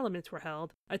medieval parliaments were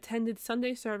held, attended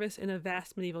Sunday service in a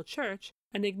vast medieval church,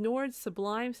 and ignored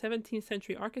sublime 17th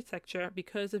century architecture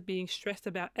because of being stressed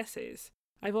about essays.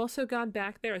 I've also gone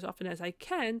back there as often as I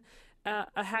can,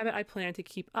 a habit I plan to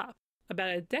keep up. About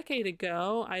a decade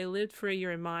ago, I lived for a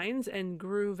year in Mainz and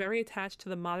grew very attached to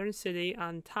the modern city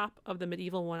on top of the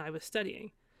medieval one I was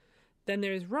studying. Then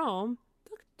there's Rome,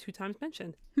 2 times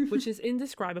mentioned, which is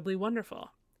indescribably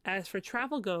wonderful. As for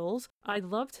travel goals, I'd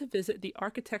love to visit the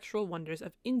architectural wonders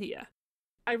of India.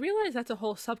 I realize that's a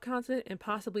whole subcontinent and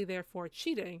possibly therefore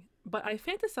cheating, but I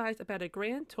fantasized about a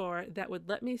grand tour that would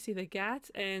let me see the Ghats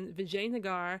and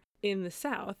Vijayanagar in the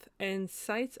south and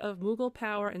sites of Mughal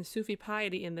power and Sufi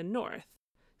piety in the north.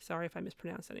 Sorry if I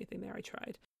mispronounced anything there, I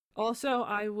tried. Also,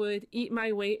 I would eat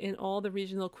my weight in all the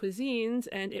regional cuisines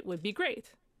and it would be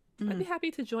great. I'd be happy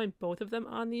to join both of them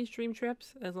on these dream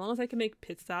trips, as long as I can make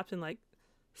pit stops in like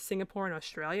Singapore and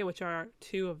Australia, which are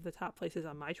 2 of the top places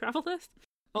on my travel list.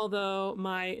 Although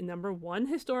my number 1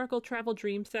 historical travel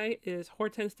dream site is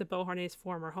Hortense de Beauharnais'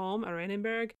 former home,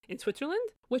 Oranienburg, in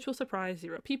Switzerland, which will surprise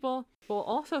 0 people. What will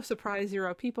also surprise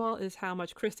 0 people is how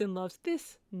much Kristen loves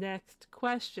this next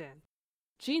question.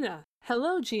 Gina.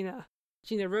 Hello, Gina.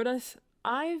 Gina wrote us,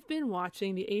 I've been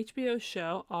watching the HBO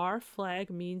show Our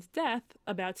Flag Means Death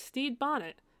about Stede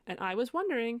Bonnet, and I was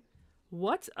wondering,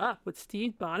 what's up with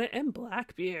Stede Bonnet and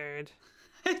Blackbeard?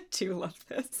 I do love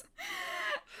this.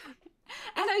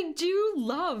 And I do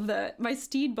love that my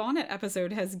Stede Bonnet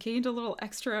episode has gained a little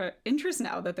extra interest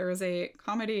now that there is a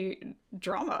comedy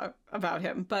drama about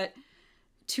him. But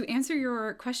to answer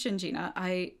your question, Gina,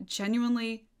 I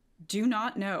genuinely do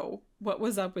not know what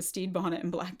was up with Stede Bonnet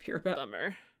and Blackbeard. But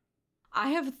Bummer. I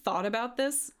have thought about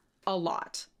this a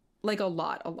lot. Like a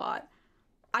lot.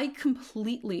 I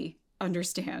completely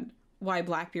understand why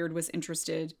Blackbeard was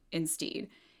interested in Stede,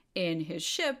 in his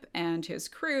ship and his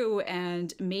crew,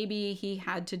 and maybe he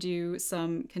had to do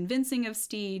some convincing of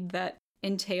Stede that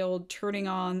entailed turning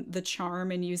on the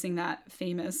charm and using that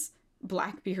famous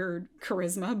Blackbeard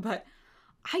charisma, but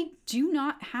I do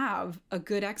not have a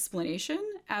good explanation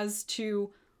as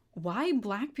to why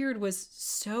Blackbeard was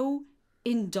so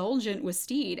indulgent with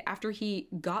Stede after he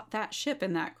got that ship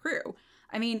and that crew.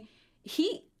 I mean,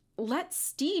 he let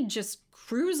Stede just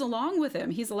cruise along with him.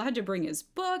 He's allowed to bring his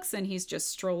books and he's just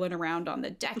strolling around on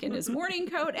the deck in his morning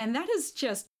coat. And that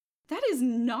is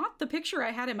not the picture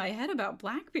I had in my head about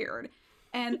Blackbeard.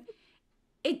 And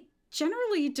it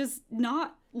generally does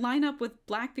not line up with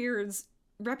Blackbeard's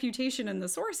reputation in the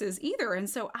sources either. And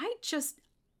so I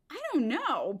don't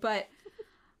know, but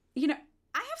I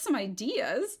have some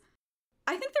ideas.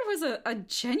 I think there was a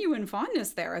genuine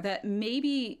fondness there that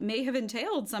may have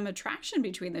entailed some attraction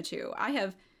between the two. I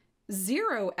have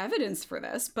 0 evidence for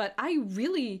this, but I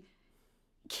really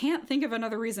can't think of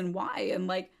another reason why.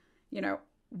 And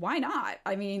why not?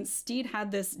 I mean, Stede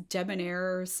had this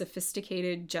debonair,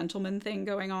 sophisticated gentleman thing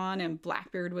going on, and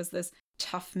Blackbeard was this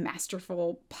tough,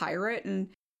 masterful pirate. And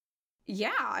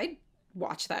yeah, I'd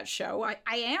watch that show. I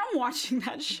am watching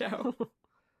that show.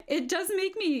 It does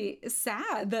make me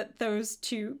sad that those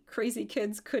 2 crazy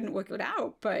kids couldn't work it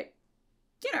out, but,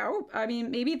 I mean,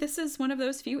 maybe this is one of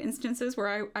those few instances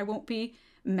where I won't be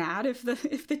mad if the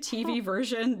TV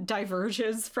version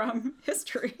diverges from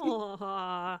history.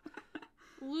 Aww.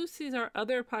 Lucy's our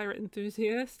other pirate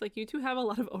enthusiast. Like, you 2 have a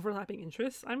lot of overlapping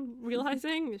interests, I'm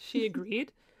realizing. She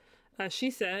agreed. She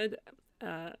said,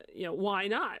 why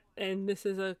not? And this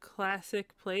is a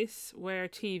classic place where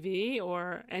TV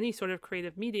or any sort of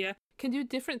creative media can do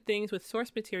different things with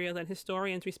source material than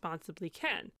historians responsibly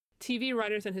can. TV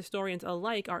writers and historians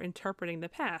alike are interpreting the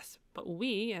past, but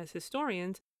we, as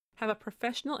historians, have a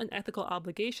professional and ethical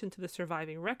obligation to the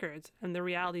surviving records and the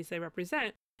realities they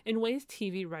represent in ways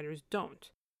TV writers don't.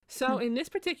 So in this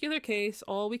particular case,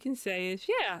 all we can say is,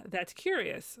 yeah, that's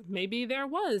curious. Maybe there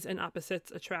was an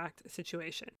opposites attract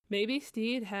situation. Maybe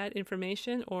Steed had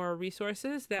information or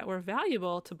resources that were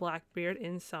valuable to Blackbeard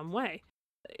in some way.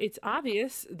 It's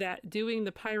obvious that doing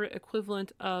the pirate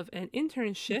equivalent of an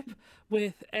internship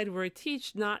with Edward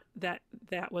Teach, not that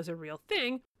that was a real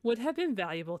thing, would have been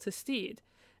valuable to Steed.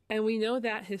 And we know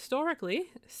that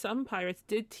historically, some pirates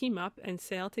did team up and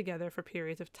sail together for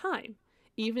periods of time,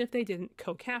 even if they didn't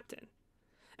co-captain.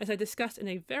 As I discussed in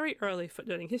a very early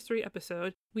Footnoting History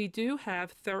episode, we do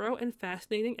have thorough and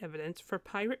fascinating evidence for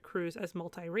pirate crews as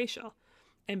multiracial,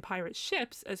 and pirate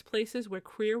ships as places where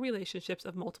queer relationships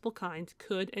of multiple kinds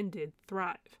could and did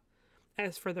thrive.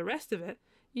 As for the rest of it,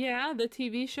 yeah, the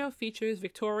TV show features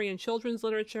Victorian children's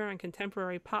literature and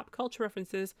contemporary pop culture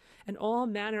references and all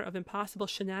manner of impossible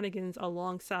shenanigans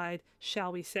alongside,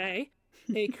 shall we say,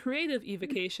 a creative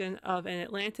evocation of an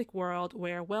Atlantic world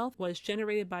where wealth was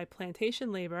generated by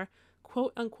plantation labor,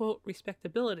 quote-unquote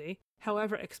respectability,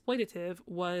 however exploitative,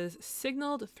 was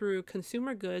signaled through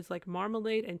consumer goods like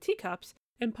marmalade and teacups,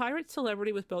 and pirate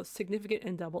celebrity was both significant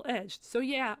and double-edged. So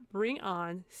yeah, bring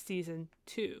on season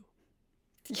 2.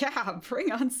 Yeah,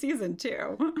 bring on season 2.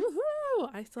 Woohoo!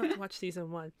 I still have to watch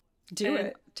season 1. Do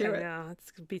it. I know,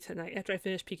 it's going to be tonight. After I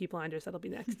finish Peaky Blinders, that'll be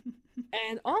next.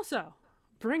 And also,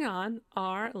 bring on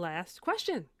our last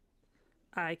question.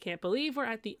 I can't believe we're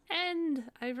at the end.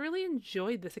 I've really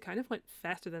enjoyed this. It kind of went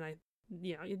faster than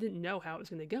you didn't know how it was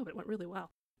going to go, but it went really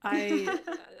well.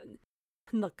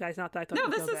 Look, guys, not that I thought it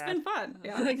would go bad. No, this has been fun.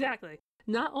 Yeah. Exactly.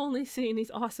 Not only seeing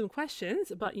these awesome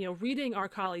questions, but, reading our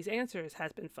colleagues' answers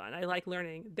has been fun. I like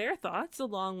learning their thoughts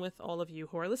along with all of you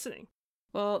who are listening.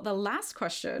 Well, the last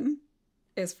question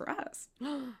is for us.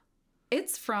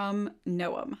 It's from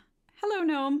Noam. Hello,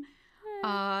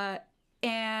 Noam.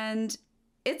 And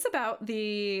it's about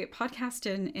the podcast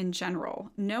in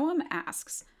general. Noam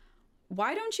asks,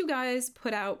 why don't you guys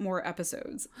put out more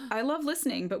episodes? I love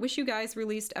listening, but wish you guys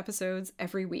released episodes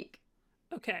every week.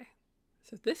 Okay,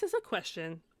 so this is a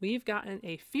question we've gotten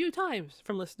a few times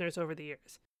from listeners over the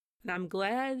years. And I'm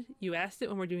glad you asked it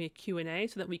when we're doing a Q&A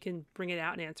so that we can bring it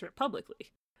out and answer it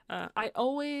publicly. I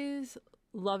always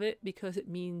love it because it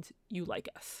means you like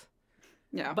us.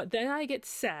 Yeah. But then I get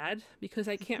sad because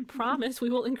I can't promise we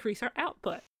will increase our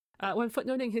output. When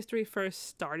Footnoting History first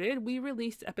started, we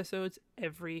released episodes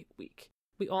every week.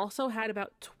 We also had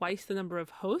about twice the number of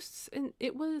hosts, and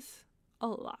it was a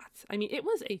lot. I mean, it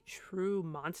was a true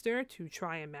monster to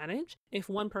try and manage. If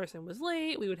one person was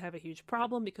late, we would have a huge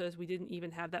problem because we didn't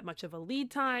even have that much of a lead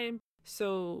time.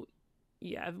 So,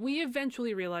 yeah, we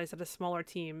eventually realized that a smaller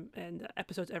team and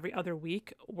episodes every other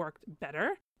week worked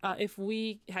better. If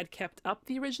we had kept up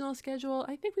the original schedule,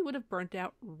 I think we would have burnt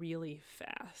out really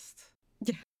fast.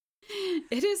 Yeah.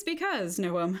 It is because,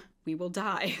 Noam, we will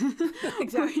die.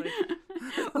 Exactly.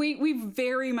 we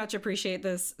very much appreciate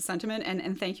this sentiment,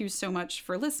 and thank you so much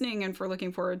for listening and for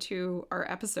looking forward to our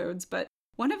episodes. But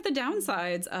one of the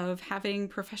downsides of having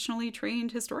professionally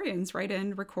trained historians write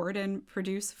in, record, and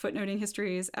produce Footnoting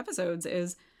History's episodes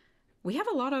is we have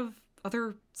a lot of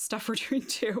other stuff we're doing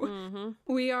too.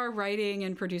 Mm-hmm. We are writing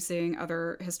and producing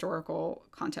other historical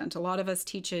content. A lot of us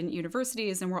teach in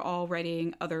universities, and we're all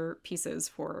writing other pieces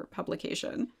for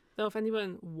publication. So if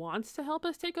anyone wants to help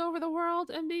us take over the world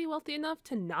and be wealthy enough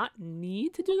to not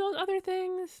need to do those other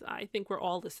things, I think we're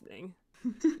all listening.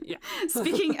 Yeah.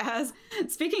 Speaking as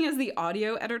the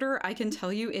audio editor, I can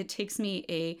tell you it takes me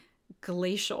a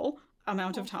glacial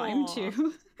amount of time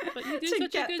to but you do to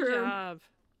such get a good through. job.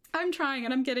 I'm trying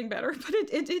and I'm getting better, but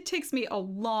it takes me a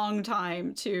long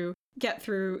time to get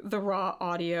through the raw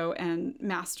audio and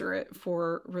master it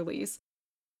for release.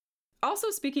 Also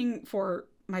speaking for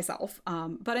myself,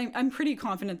 but I'm pretty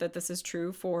confident that this is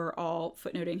true for all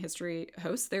Footnoting History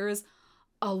hosts. There is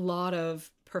a lot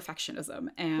of perfectionism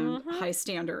and high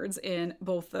standards in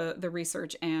both the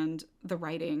research and the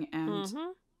writing and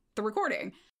the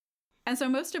recording. And so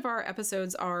most of our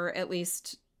episodes are at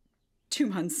least 2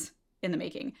 months in the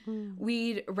making.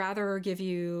 We'd rather give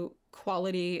you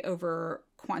quality over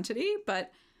quantity,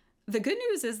 but the good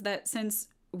news is that since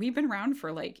we've been around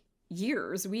for like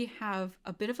years, we have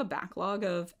a bit of a backlog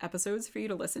of episodes for you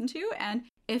to listen to. And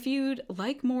if you'd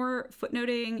like more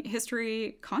Footnoting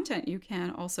History content, you can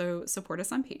also support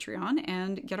us on Patreon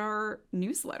and get our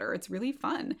newsletter. It's really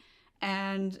fun.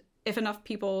 And if enough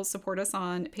people support us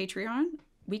on Patreon,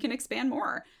 we can expand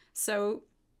more. So,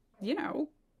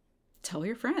 tell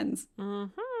your friends.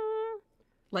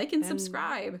 Like and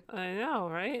subscribe. I know,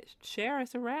 right? Share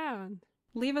us around.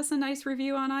 Leave us a nice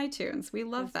review on iTunes. We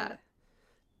love that.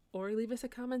 Or leave us a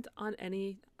comment on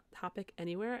any topic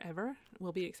anywhere, ever.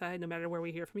 We'll be excited no matter where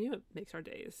we hear from you. It makes our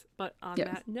days. But on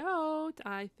that note,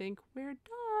 I think we're done.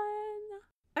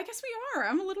 I guess we are.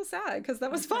 I'm a little sad because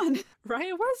that was fun. Right?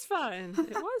 It was fun.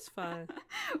 It was fun.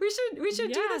 we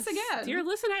should do this again. Dear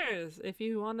listeners, if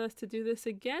you want us to do this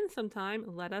again sometime,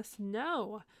 let us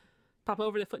know. Pop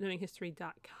over to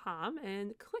footnotinghistory.com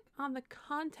and click on the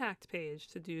contact page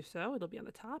to do so. It'll be on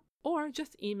the top. Or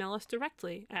just email us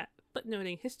directly at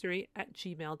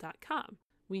footnotinghistory@gmail.com.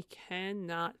 We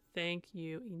cannot thank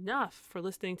you enough for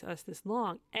listening to us this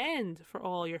long and for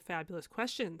all your fabulous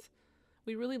questions.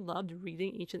 We really loved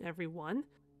reading each and every one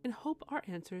and hope our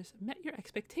answers met your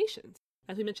expectations.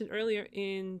 As we mentioned earlier,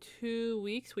 in 2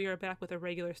 weeks, we are back with a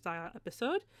regular style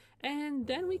episode, and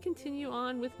then we continue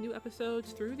on with new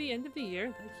episodes through the end of the year,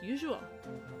 like usual.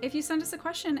 If you send us a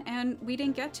question and we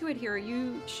didn't get to it here,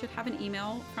 you should have an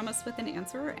email from us with an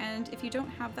answer, and if you don't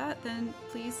have that, then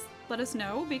please let us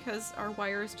know, because our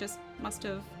wires just must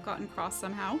have gotten crossed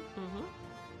somehow. Mm-hmm.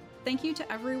 Thank you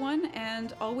to everyone,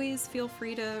 and always feel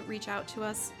free to reach out to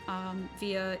us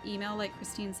via email, like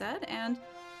Christine said, and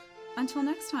until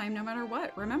next time, no matter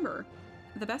what, remember,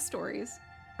 the best stories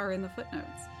are in the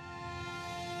footnotes.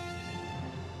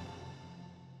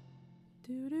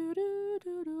 Do do do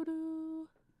do do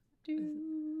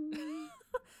do.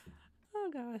 Oh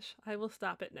gosh, I will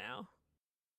stop it now.